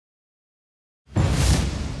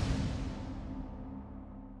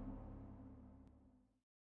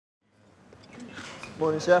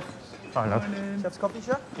Morning, chef. Hi, love. Chef's coffee,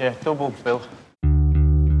 chef? Yeah, double bill.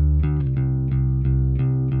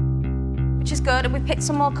 Which is good, and we picked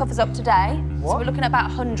some more covers up today. So we're looking at about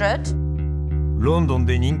 100. ロンドン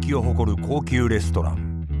で人気を誇る高級レストラ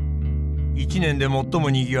ン。一年で最も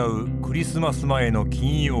賑わうクリスマス前の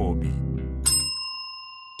金曜日。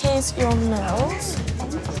Here's your meals.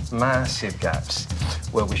 Massive gaps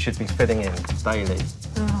where we should be fitting in daily.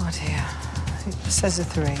 Oh dear. It says a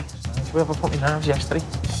 3. Did we have a puppy nerves yesterday?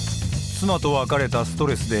 妻と別れたスト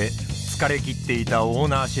レスで疲れきっていたオー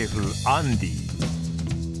ナーシェフアンデ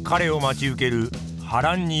ィ。彼を待ち受ける波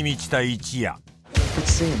乱に満ちた一夜。Good to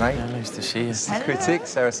see you, mate. Nice to see you. Critic,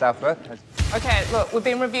 Sarah Southworth. Okay, look, we've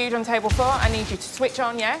been reviewed on table 4. I need you to switch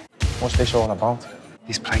on, yeah? What's this all about?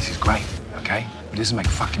 This place is great, okay? It doesn't make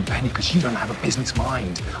a fucking penny because you don't have a business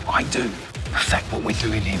mind. I do. Perfect what we're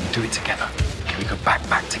doing here. We do it together. Okay, we go back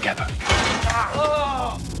together.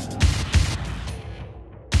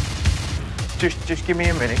 Just give me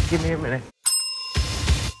a minute. Give me a minute.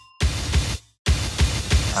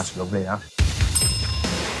 That's lovely, that.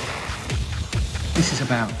 This is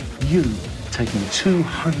about you taking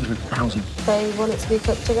 200,000. They want it to be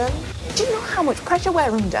cooked again. Do you know how much pressure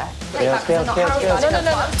we're under? Yes. No.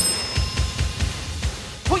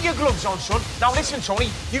 Put your gloves on, son. Now listen,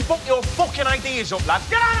 Tony, you book your fucking ideas up, lad.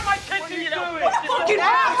 Get out of my kitchen, you little fucking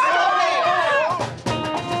ass!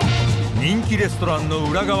 人気レストランの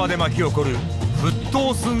裏側で巻き起こる沸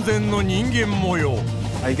騰寸前の人間模様。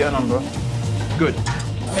 How you getting on, bro? Good.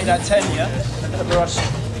 Made that 10, yeah? For us.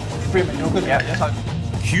 Brilliant, you're good. Yeah.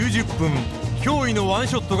 90分驚異のワン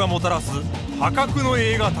ショットがもたらす破格の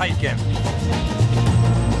映画体験。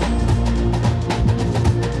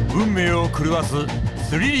運命を狂わす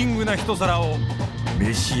スリリングな一皿を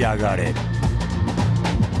召し上がれ。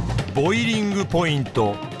ボイリングポイン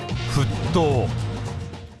ト沸騰。